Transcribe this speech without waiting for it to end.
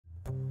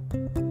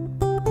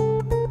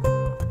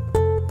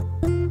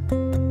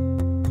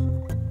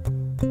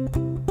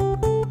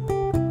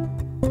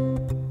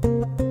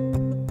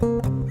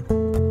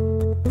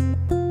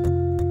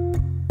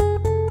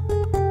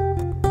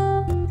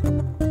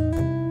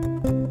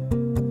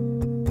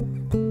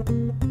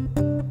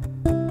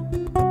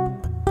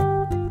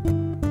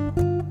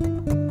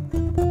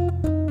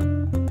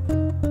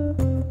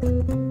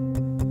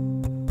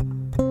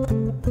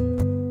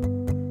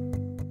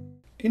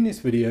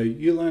video,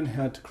 you learn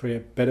how to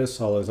create better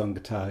solos on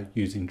guitar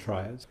using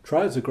triads.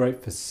 Triads are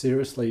great for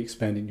seriously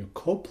expanding your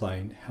chord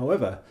playing,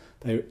 however,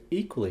 they are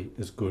equally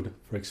as good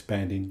for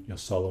expanding your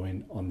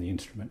soloing on the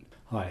instrument.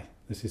 Hi,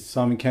 this is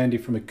Simon Candy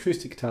from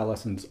Acoustic Guitar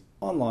Lessons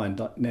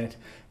Online.net,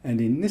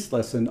 and in this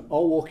lesson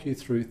I'll walk you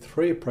through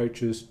 3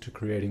 approaches to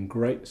creating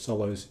great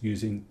solos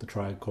using the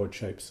triad chord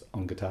shapes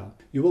on guitar.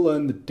 You will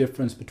learn the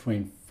difference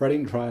between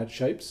fretting triad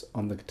shapes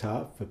on the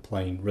guitar for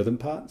playing rhythm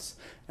parts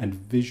and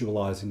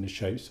visualizing the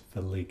shapes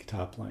for lead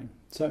guitar playing.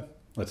 So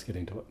let's get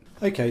into it.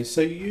 Okay,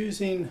 so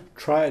using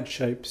triad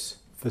shapes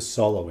for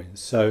soloing.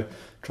 So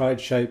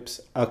triad shapes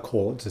are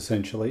chords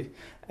essentially,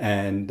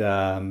 and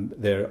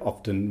they're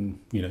often,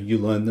 you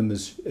learn them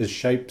as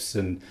shapes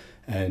and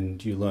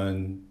you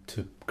learn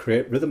to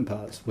create rhythm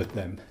parts with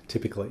them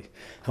typically.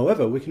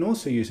 However, we can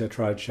also use our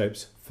triad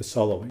shapes for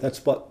soloing.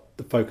 That's what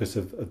the focus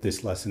of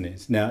this lesson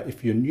is. Now,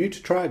 if you're new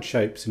to triad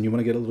shapes and you want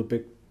to get a little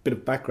bit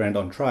of background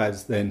on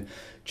triads, then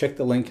check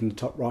the link in the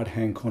top right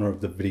hand corner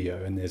of the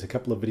video, and there's a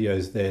couple of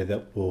videos there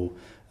that will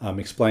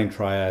explain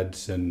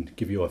triads and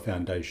give you a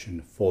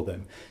foundation for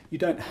them. You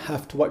don't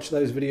have to watch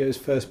those videos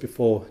first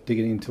before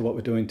digging into what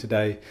we're doing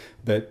today,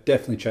 but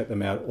definitely check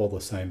them out all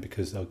the same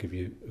because they'll give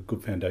you a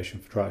good foundation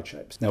for triad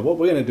shapes. Now what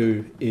we're going to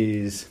do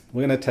is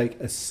we're going to take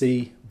a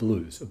C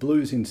blues, a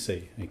blues in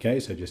C,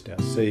 okay, so just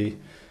our C,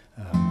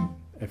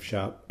 F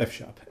sharp,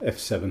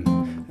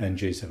 F7 and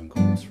G7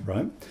 chords,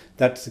 right?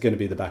 That's going to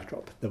be the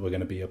backdrop that we're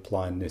going to be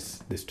applying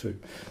this to.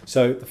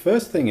 So the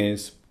first thing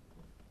is,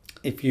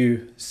 if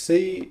you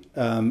see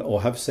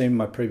or have seen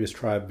my previous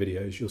triad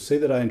videos, you'll see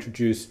that I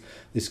introduce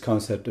this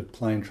concept of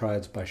playing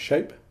triads by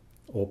shape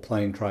or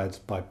playing triads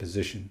by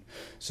position.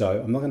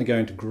 So I'm not going to go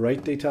into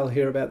great detail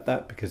here about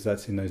that because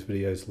that's in those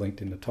videos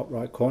linked in the top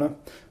right corner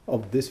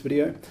of this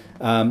video.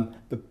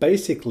 But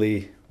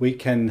basically we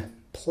can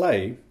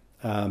play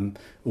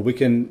we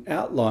can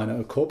outline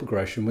a chord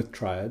progression with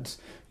triads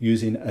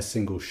using a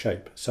single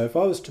shape. So if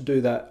I was to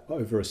do that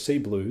over a C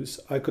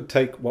blues, I could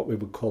take what we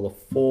would call a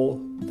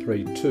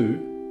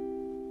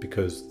 4-3-2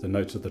 because the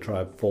notes of the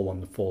triad fall on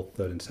the 4th,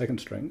 3rd and 2nd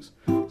strings.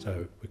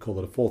 So we call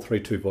it a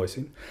 4-3-2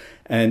 voicing.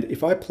 And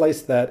if I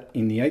place that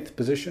in the 8th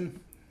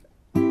position,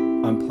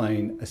 I'm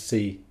playing a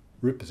C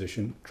root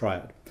position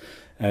triad.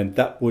 And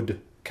that would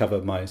cover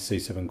my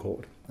C7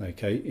 chord,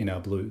 okay, in our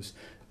blues.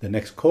 The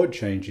next chord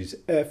change is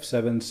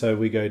F7, so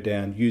we go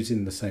down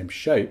using the same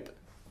shape,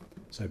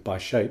 so by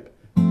shape,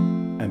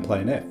 and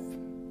play an F.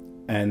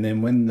 And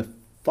then when the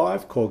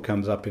 5 chord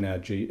comes up in our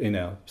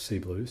C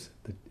blues,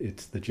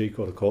 it's the G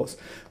chord of course,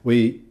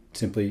 we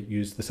simply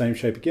use the same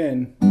shape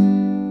again,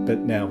 but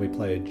now we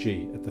play a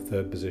G at the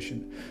 3rd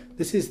position.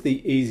 This is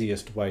the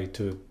easiest way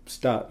to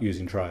start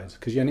using triads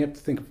because you only have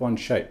to think of one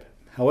shape.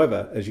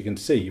 However, as you can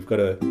see, you've got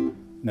to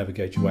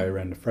navigate your way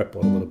around the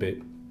fretboard a little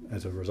bit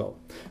as a result,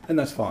 and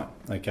that's fine.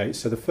 Okay,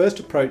 so the first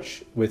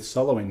approach with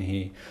soloing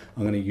here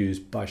I'm going to use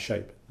by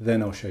shape,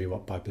 then I'll show you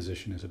what by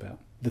position is about.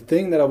 The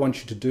thing that I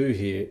want you to do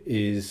here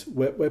is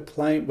we're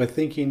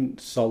thinking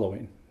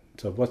soloing.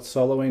 So what's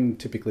soloing?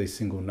 Typically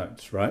single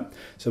notes, right?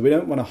 So we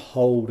don't want to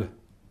hold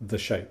the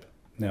shape.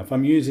 Now if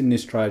I'm using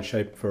this triad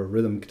shape for a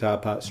rhythm guitar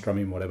part,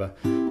 strumming, whatever,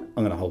 I'm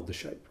going to hold the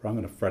shape, right? I'm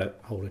going to fret it,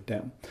 hold it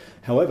down.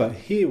 However,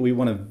 here we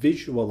want to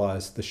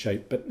visualize the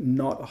shape but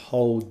not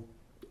hold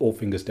all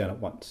fingers down at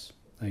once.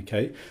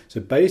 Okay,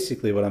 so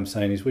basically what I'm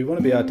saying is we want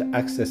to be able to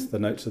access the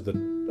notes of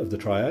the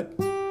triad,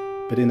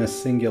 but in a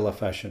singular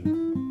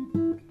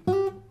fashion.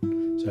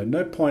 So at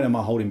no point am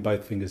I holding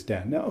both fingers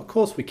down. Now, of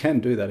course, we can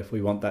do that if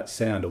we want that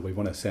sound or we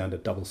want to sound a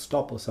double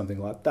stop or something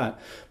like that.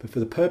 But for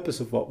the purpose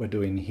of what we're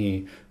doing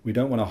here, we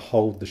don't want to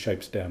hold the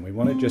shapes down. We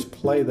want to just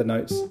play the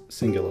notes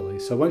singularly.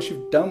 So once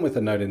you've done with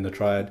a note in the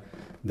triad,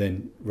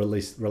 then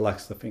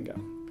relax the finger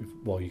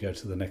while you go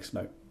to the next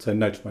note. So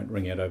notes won't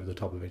ring out over the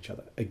top of each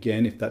other.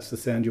 Again, if that's the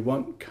sound you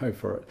want, go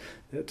for it.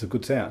 It's a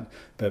good sound.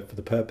 But for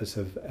the purpose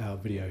of our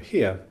video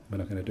here, we're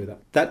not going to do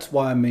that. That's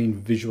why I mean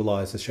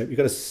visualize the shape. You've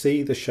got to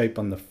see the shape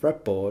on the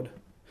fretboard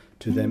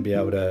to then be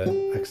able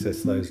to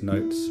access those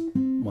notes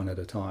one at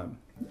a time,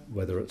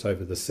 whether it's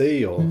over the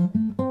C or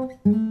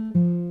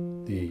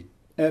the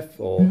F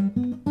or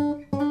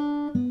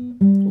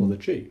the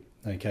G.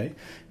 Okay.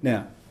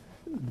 Now,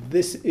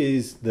 this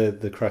is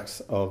the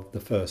crux of the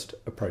first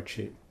approach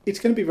here. It's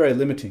going to be very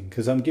limiting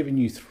because I'm giving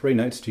you 3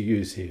 notes to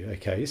use here,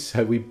 okay?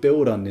 So we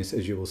build on this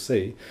as you will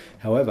see.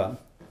 However,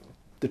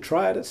 the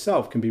triad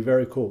itself can be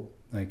very cool,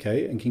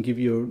 okay? And can give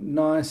you a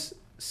nice,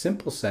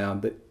 simple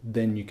sound that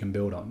then you can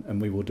build on,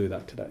 and we will do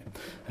that today.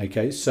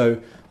 Okay,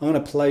 so I'm going to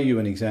play you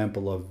an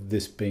example of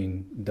this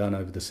being done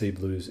over the C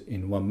blues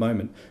in one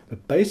moment.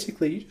 But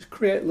basically, you just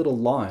create little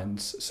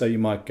lines. So you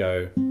might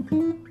go...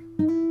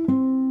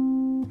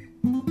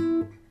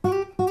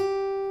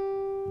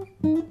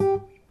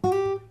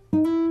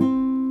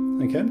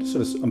 Okay,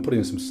 I'm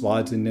putting some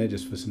slides in there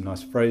just for some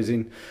nice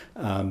phrasing.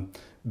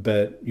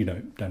 But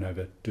don't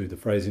overdo the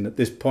phrasing at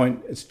this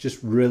point. It's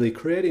just really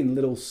creating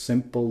little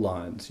simple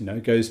lines.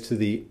 It goes to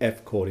the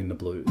F chord in the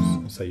blues.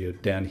 So you're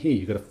down here,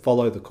 you've got to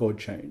follow the chord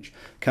change.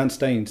 Can't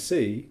stay in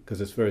C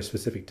because it's very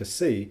specific to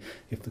C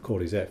if the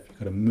chord is F. You've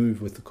got to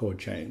move with the chord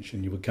change,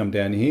 and you would come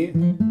down here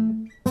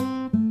and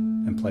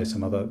play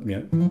some other,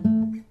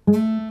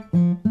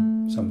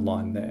 some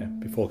line there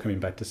before coming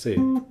back to C.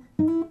 And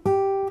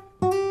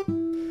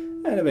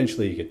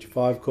eventually you get your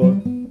 5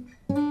 chord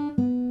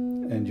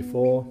and your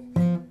 4.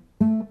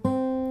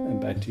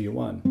 Back to your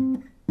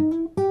 1.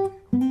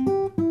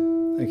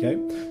 Okay,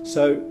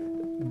 so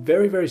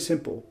very, very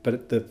simple,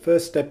 but the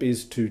first step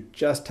is to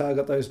just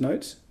target those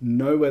notes,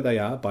 know where they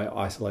are by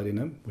isolating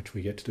them, which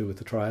we get to do with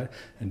the triad,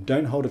 and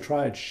don't hold a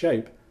triad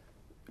shape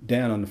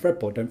down on the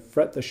fretboard. Don't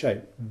fret the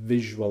shape,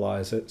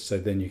 visualize it, so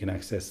then you can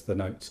access the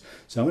notes.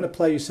 So I'm going to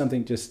play you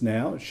something just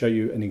now, show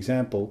you an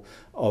example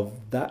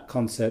of that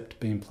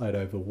concept being played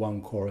over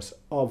one chorus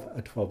of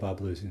a 12-bar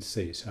blues in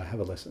C. So have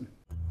a listen.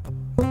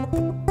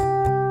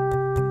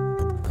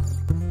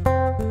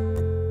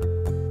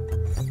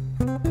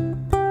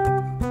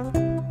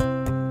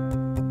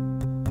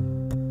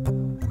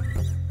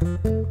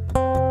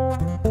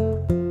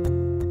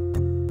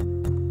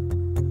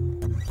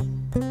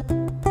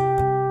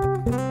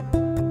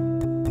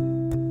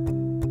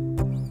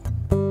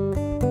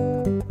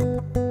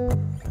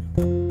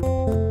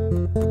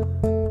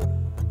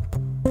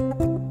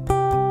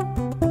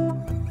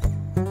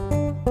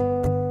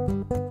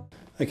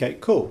 Okay,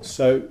 cool.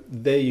 So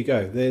there you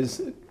go.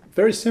 There's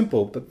very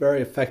simple, but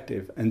very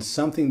effective, and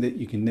something that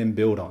you can then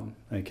build on.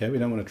 Okay, we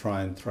don't want to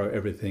try and throw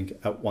everything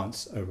at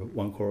once over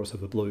one chorus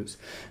of a blues.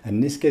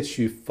 And this gets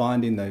you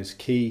finding those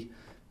key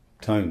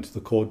tones, the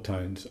chord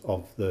tones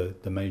of the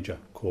major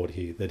chord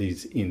here that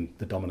is in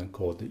the dominant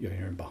chord that you're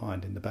hearing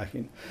behind in the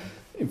backing.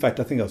 In fact,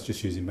 I think I was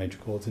just using major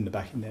chords in the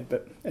backing there,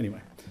 but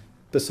anyway,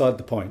 beside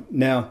the point.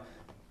 Now,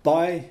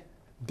 by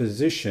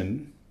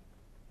position,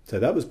 so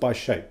that was by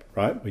shape,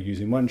 right? We're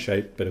using one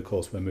shape, but of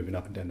course we're moving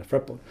up and down the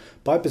fretboard.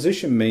 By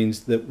position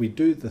means that we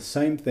do the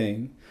same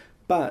thing,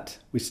 but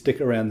we stick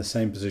around the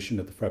same position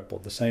of the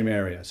fretboard, the same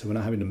area, so we're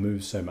not having to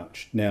move so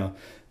much. Now,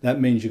 that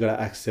means you've got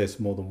to access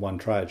more than one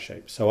triad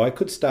shape. So I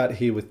could start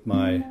here with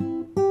my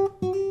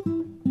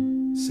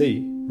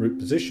C, root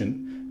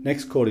position.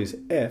 Next chord is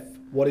F.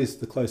 What is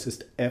the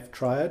closest F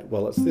triad?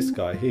 Well, it's this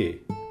guy here,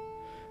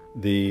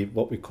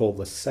 what we call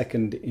the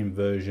second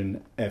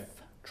inversion F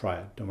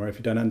triad. Don't worry if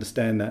you don't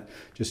understand that,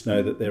 just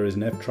know that there is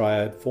an F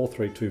triad,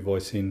 4-3-2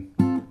 voicing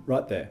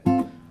right there,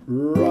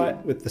 right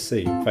with the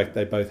C. In fact,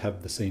 they both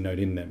have the C note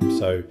in them,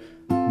 so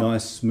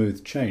nice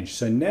smooth change.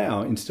 So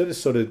now, instead of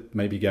sort of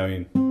maybe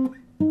going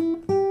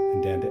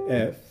and down to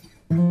F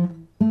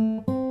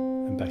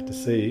and back to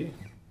C,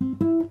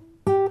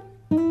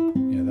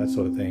 that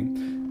sort of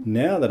thing,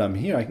 now that I'm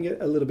here I can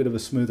get a little bit of a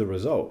smoother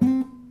result.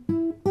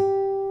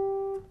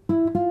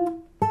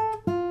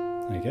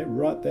 Okay,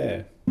 right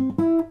there.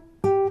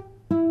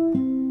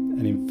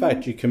 And in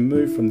fact, you can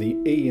move from the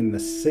E in the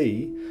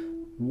C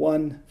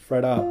one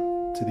fret up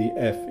to the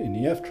F in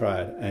the F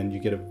triad, and you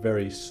get a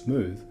very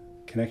smooth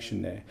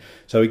connection there.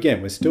 So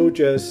again, we're still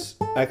just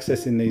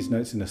accessing these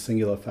notes in a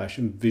singular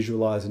fashion,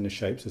 visualizing the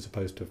shapes as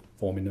opposed to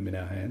forming them in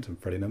our hands and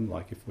fretting them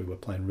like if we were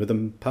playing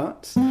rhythm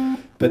parts.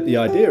 But the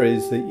idea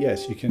is that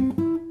yes, you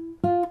can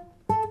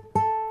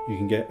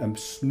get a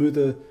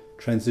smoother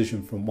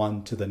transition from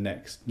one to the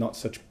next, not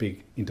such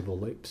big interval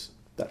leaps.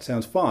 That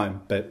sounds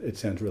fine, but it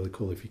sounds really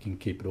cool if you can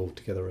keep it all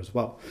together as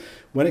well.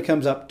 When it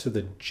comes up to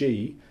the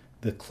G,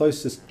 the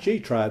closest G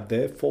triad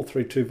there,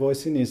 4-3-2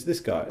 voicing, is this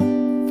guy,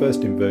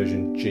 first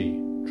inversion G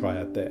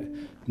triad there.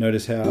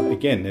 Notice how,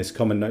 again, there's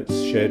common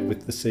notes shared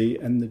with the C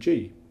and the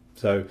G.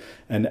 So,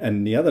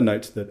 and the other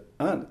notes that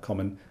aren't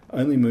common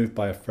only move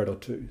by a fret or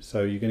two.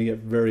 So you're going to get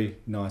very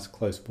nice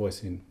close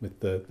voicing with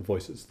the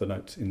voices, the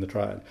notes in the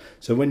triad.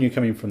 So when you're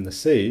coming from the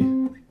C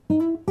and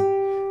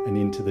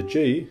into the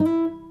G,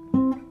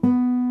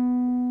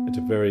 it's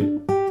a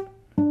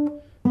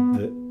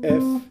the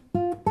F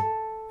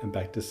and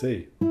back to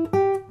C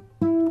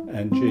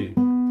and G.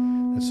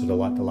 That's sort of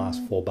like the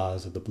last 4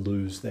 bars of the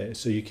blues there.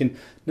 So you can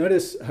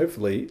notice,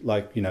 hopefully,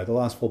 like, the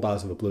last 4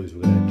 bars of a blues,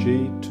 we're going to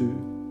G,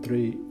 2,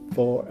 3,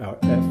 4, our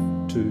F,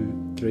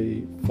 2,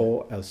 3,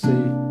 4, our C, 3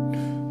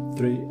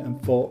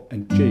 and 4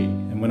 and G.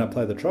 And when I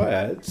play the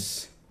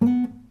triads,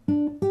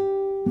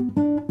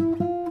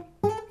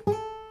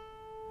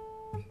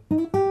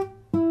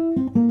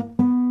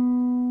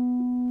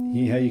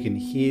 how you can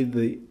hear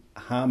the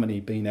harmony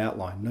being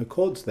outlined. No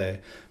chords there,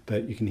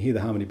 but you can hear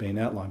the harmony being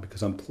outlined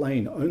because I'm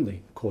playing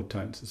only chord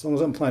tones, as long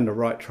as I'm playing the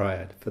right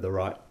triad for the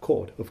right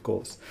chord, of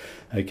course.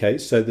 Okay,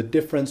 so the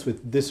difference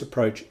with this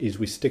approach is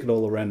we stick it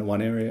all around in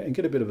one area and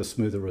get a bit of a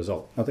smoother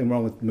result. Nothing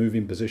wrong with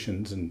moving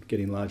positions and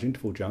getting large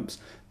interval jumps.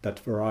 That's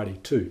variety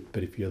too,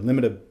 but if you're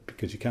limited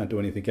because you can't do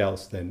anything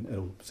else, then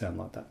it'll sound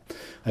like that.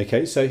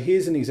 Okay, so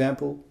here's an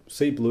example,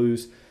 C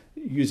blues,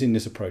 using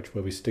this approach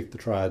where we stick the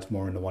triads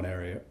more into one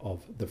area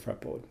of the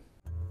fretboard.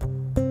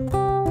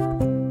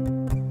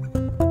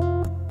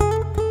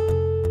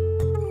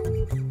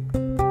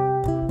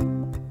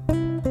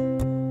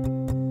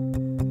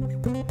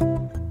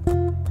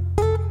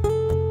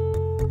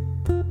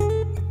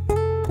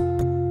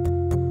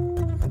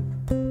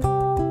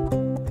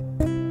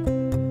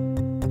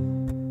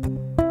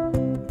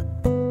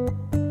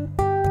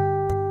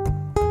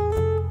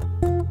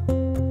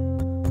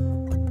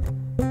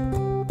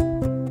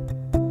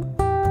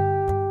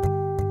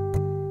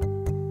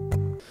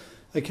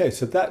 Okay,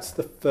 so that's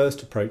the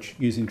first approach,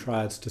 using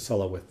triads to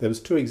solo with. There was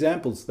two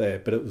examples there,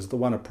 but it was the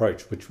one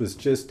approach, which was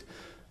just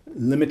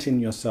limiting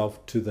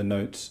yourself to the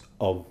notes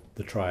of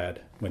the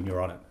triad when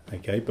you're on it.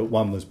 Okay, but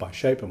one was by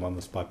shape and one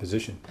was by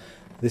position.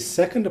 This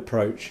second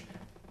approach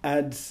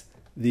adds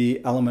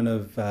the element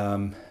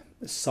of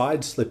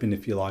side slipping,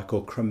 if you like,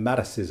 or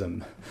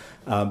chromaticism.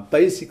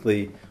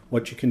 Basically,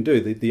 what you can do,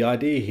 the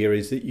idea here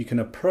is that you can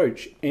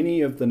approach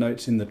any of the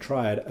notes in the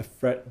triad a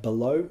fret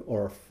below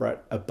or a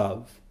fret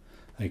above.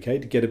 Okay,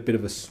 to get a bit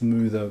of a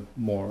smoother,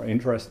 more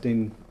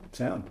interesting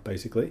sound,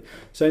 basically.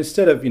 So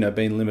instead of,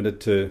 being limited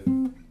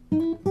to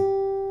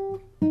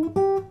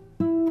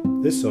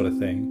this sort of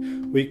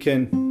thing, we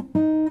can,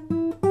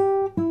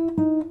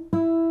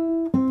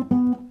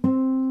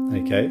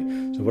 okay,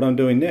 so what I'm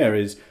doing there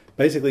is,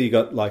 basically you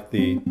got like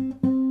the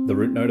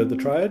root note of the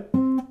triad,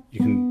 you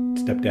can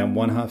step down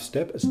 1/2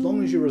 step, as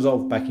long as you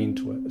resolve back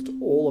into it. It's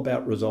all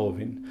about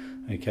resolving.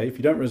 Okay, if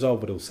you don't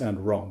resolve it, it'll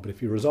sound wrong, but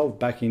if you resolve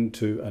back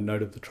into a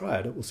note of the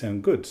triad, it will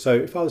sound good. So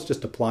if I was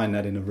just applying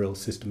that in a real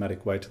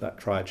systematic way to that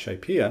triad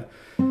shape here,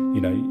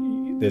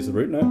 there's the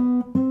root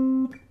note,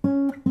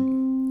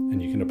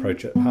 and you can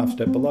approach it 1/2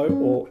 step below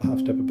or 1/2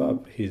 step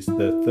above. Here's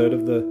the third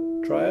of the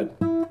triad,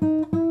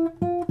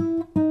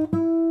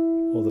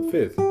 or the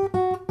fifth,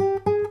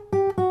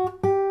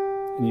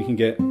 and you can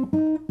get,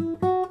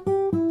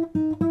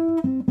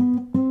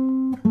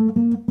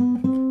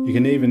 you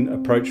can even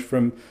approach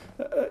from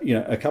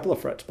a couple of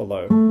frets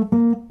below.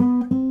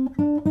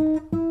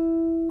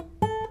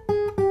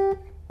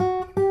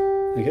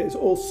 Okay, there's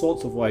all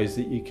sorts of ways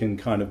that you can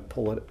kind of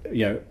pull it,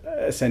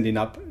 ascending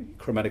up,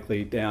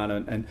 chromatically down,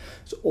 and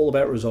it's all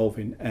about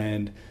resolving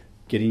and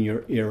getting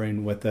your ear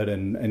in with it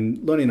and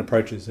learning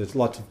approaches. There's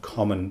lots of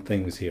common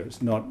things here.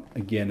 It's not,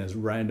 again, as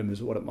random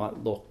as what it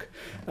might look.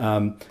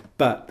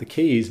 But the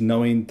key is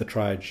knowing the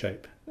triad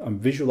shape. I'm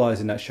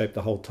visualizing that shape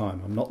the whole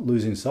time. I'm not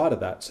losing sight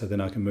of that, so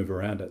then I can move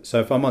around it. So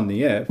if I'm on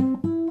the F,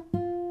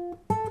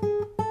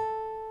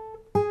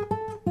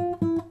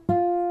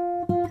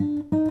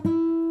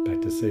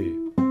 back to C.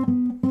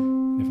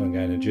 If I'm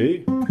going to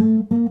G,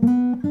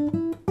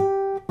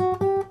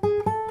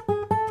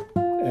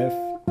 F,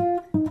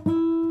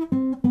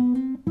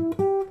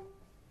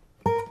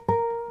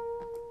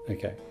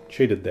 okay,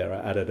 cheated there. I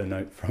added a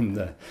note from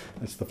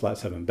that's the flat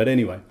 7. But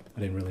anyway, I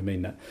didn't really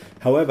mean that.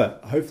 However,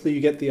 hopefully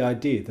you get the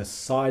idea. The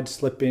side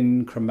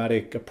slipping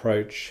chromatic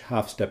approach,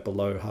 1/2 step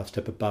below, 1/2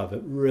 step above,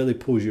 it really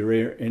pulls your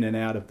ear in and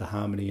out of the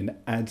harmony and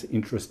adds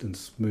interest and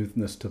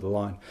smoothness to the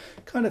line.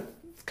 Kind of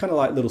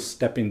like little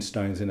stepping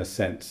stones in a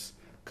sense.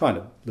 Kind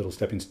of little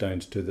stepping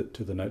stones to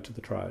the note of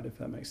the triad, if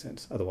that makes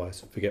sense.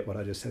 Otherwise, forget what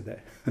I just said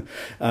there.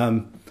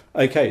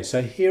 Okay,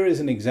 so here is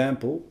an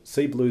example,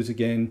 C blues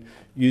again,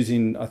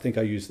 using, I think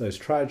I used those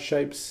triad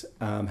shapes.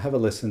 Have a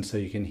listen so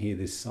you can hear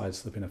this side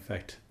slipping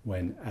effect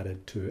when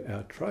added to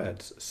our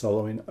triads,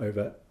 soloing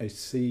over a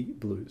C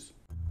blues.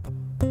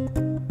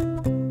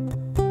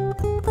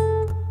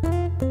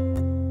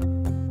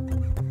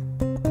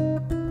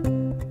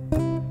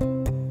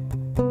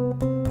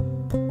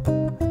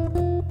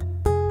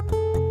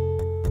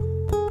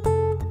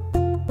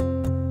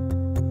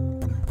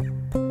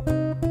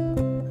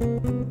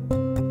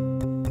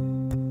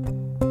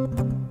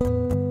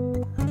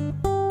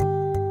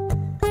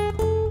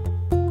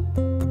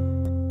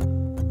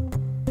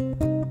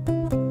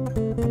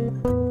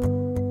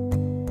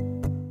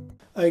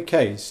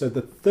 Okay, so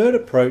the third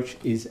approach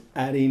is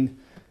adding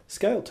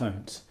scale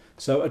tones.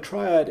 So a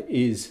triad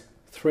is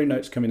 3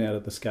 notes coming out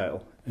of the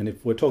scale. And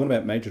if we're talking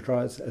about major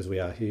triads, as we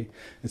are here,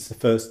 it's the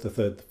 1st, the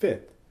 3rd, the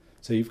 5th.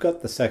 So you've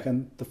got the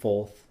 2nd, the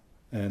 4th,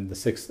 and the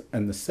 6th,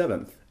 and the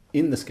 7th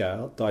in the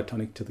scale,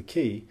 diatonic to the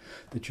key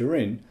that you're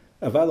in,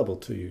 available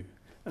to you.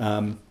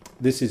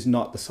 This is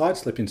not the side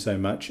slipping so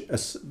much.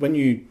 As when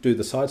you do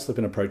the side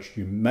slipping approach,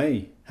 it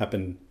may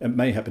happen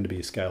to be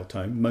a scale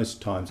tone.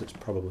 Most times it's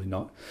probably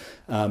not.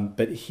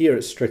 But here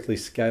it's strictly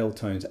scale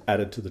tones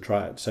added to the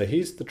triad. So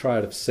here's the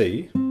triad of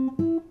C,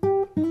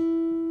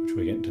 which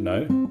we're getting to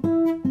know.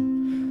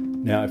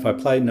 Now if I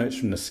play notes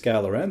from the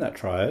scale around that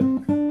triad,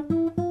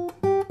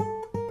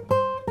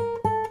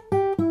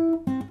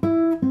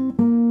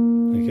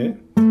 okay.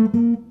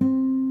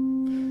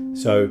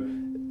 So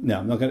now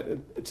I'm not going to,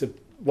 it's a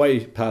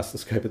way past the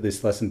scope of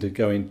this lesson to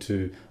go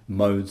into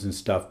modes and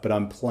stuff, but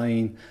I'm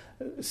playing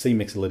C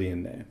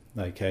mixolydian there,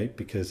 okay,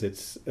 because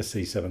it's a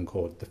C7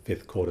 chord, the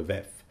 5th chord of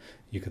F.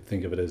 You could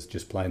think of it as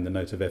just playing the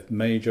notes of F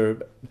major,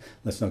 but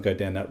let's not go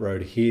down that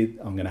road here.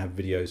 I'm going to have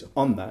videos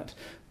on that,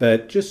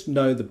 but just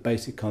know the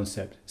basic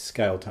concept,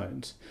 scale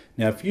tones.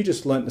 Now if you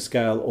just learnt the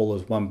scale all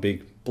as one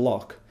big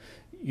block,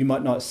 you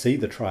might not see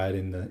the triad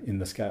in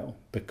the scale.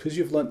 Because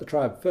you've learnt the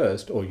triad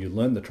first, or you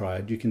learn the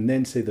triad, you can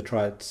then see the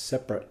triad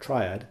separate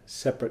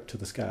to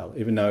the scale,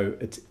 even though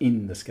it's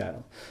in the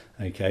scale.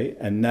 Okay,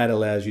 and that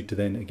allows you to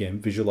then again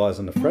visualize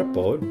on the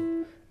fretboard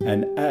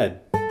and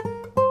add.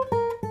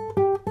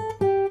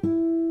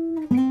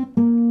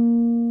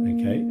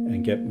 Okay,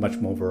 and get much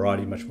more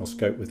variety, much more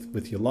scope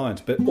with your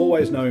lines, but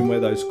always knowing where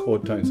those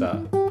chord tones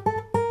are.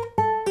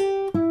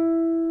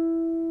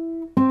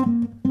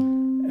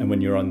 when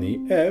you're on the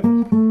F,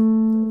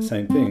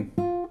 same thing.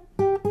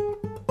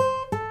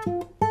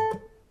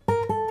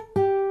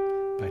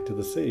 Back to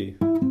the C.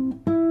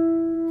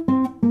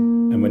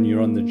 And when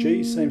you're on the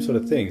G, same sort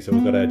of thing. So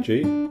we've got our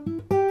G.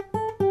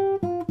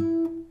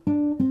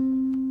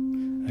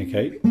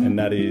 Okay, and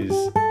that is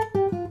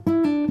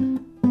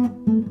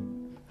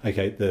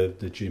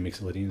the G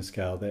mixolydian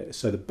scale there.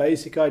 So the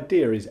basic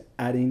idea is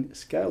adding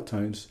scale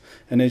tones,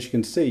 and as you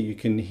can see, you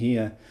can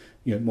hear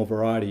more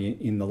variety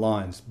in the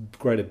lines,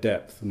 greater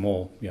depth,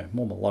 more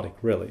melodic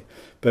really.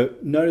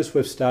 But notice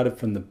we've started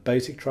from the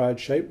basic triad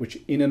shape, which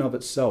in and of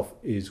itself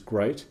is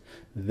great.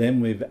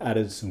 Then we've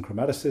added some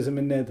chromaticism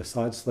in there, the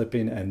side slip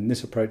in, and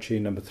this approach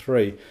here, number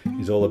 3,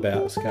 is all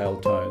about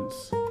scale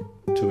tones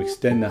to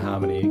extend the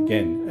harmony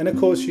again. And of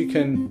course you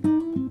can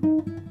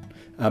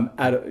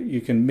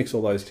you can mix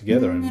all those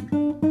together and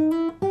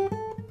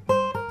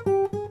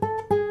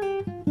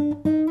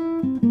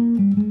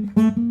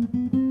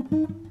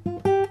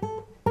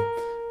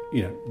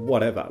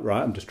whatever,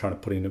 right? I'm just trying to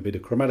put in a bit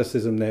of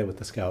chromaticism there with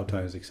the scale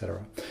tones,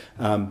 etc.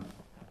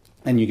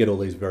 And you get all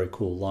these very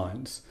cool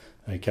lines.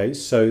 Okay,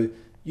 so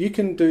you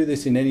can do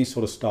this in any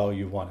sort of style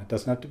you want. It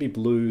doesn't have to be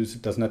blues,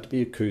 it doesn't have to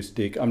be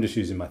acoustic. I'm just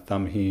using my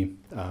thumb here.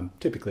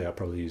 Typically I'll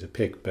probably use a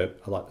pick, but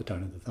I like the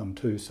tone of the thumb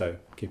too, so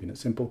keeping it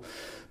simple.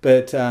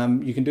 But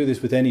you can do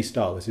this with any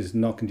style. This is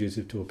not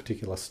conducive to a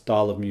particular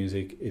style of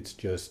music. It's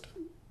just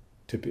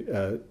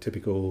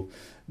typical,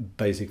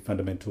 basic,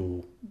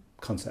 fundamental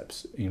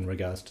concepts in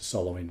regards to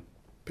soloing,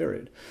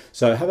 period.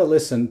 So have a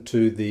listen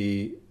to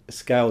the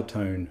scale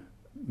tone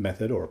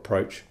method or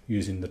approach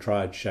using the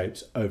triad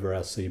shapes over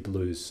our C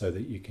blues so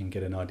that you can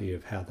get an idea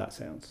of how that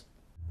sounds.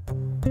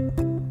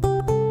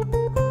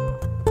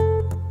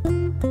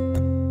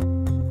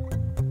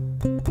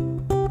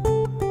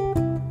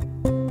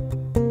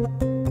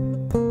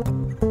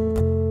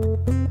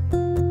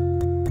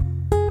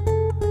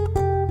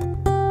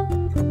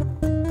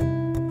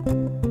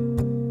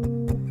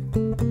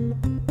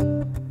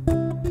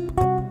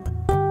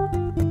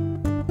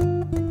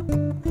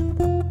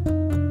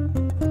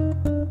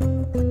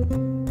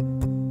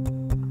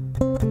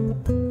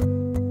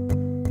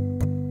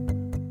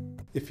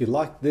 If you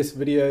like this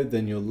video,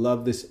 then you'll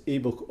love this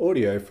ebook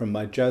audio from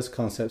my Jazz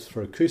Concepts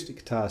for Acoustic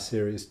Guitar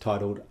series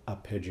titled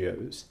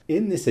Arpeggios.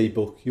 In this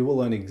ebook, you will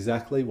learn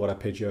exactly what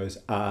arpeggios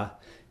are,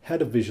 how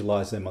to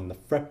visualize them on the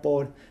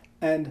fretboard,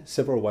 and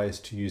several ways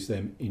to use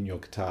them in your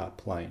guitar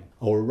playing.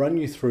 I will run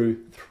you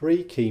through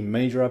 3 key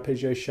major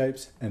arpeggio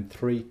shapes and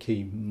 3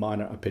 key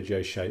minor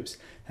arpeggio shapes,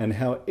 and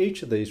how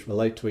each of these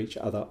relate to each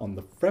other on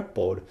the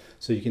fretboard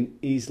so you can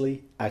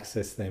easily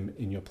access them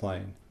in your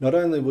playing. Not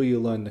only will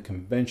you learn the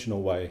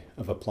conventional way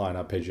of applying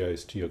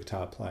arpeggios to your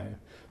guitar playing,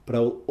 but I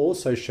will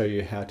also show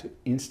you how to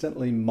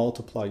instantly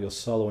multiply your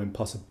soloing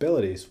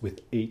possibilities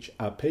with each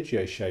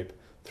arpeggio shape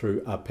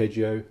through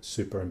arpeggio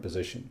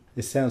superimposition.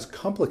 This sounds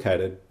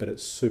complicated, but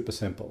it's super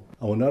simple.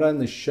 I will not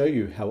only show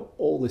you how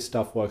all this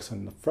stuff works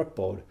on the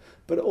fretboard,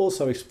 but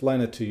also explain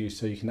it to you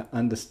so you can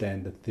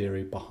understand the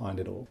theory behind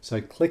it all.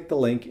 So click the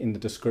link in the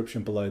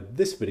description below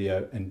this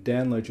video and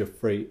download your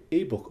free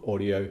ebook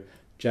audio,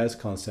 Jazz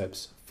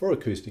Concepts for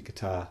Acoustic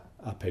Guitar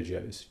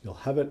Arpeggios. You'll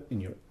have it in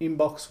your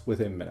inbox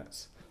within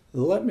minutes.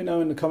 Let me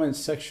know in the comments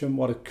section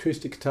what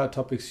acoustic guitar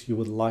topics you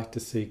would like to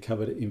see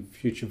covered in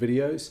future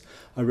videos.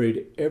 I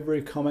read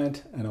every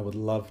comment and I would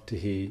love to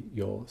hear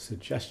your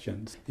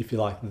suggestions. If you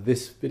like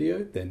this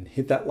video, then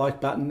hit that like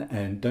button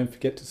and don't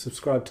forget to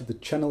subscribe to the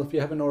channel if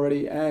you haven't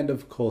already, and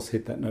of course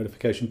hit that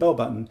notification bell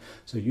button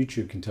so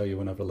YouTube can tell you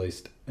when I've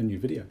released a new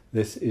video.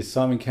 This is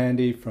Simon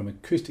Candy from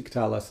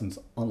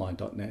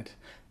acousticguitarlessonsonline.net.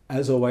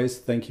 As always,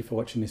 thank you for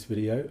watching this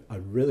video. I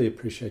really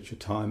appreciate your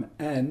time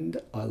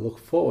and I look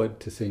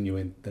forward to seeing you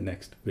in the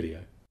next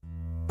video.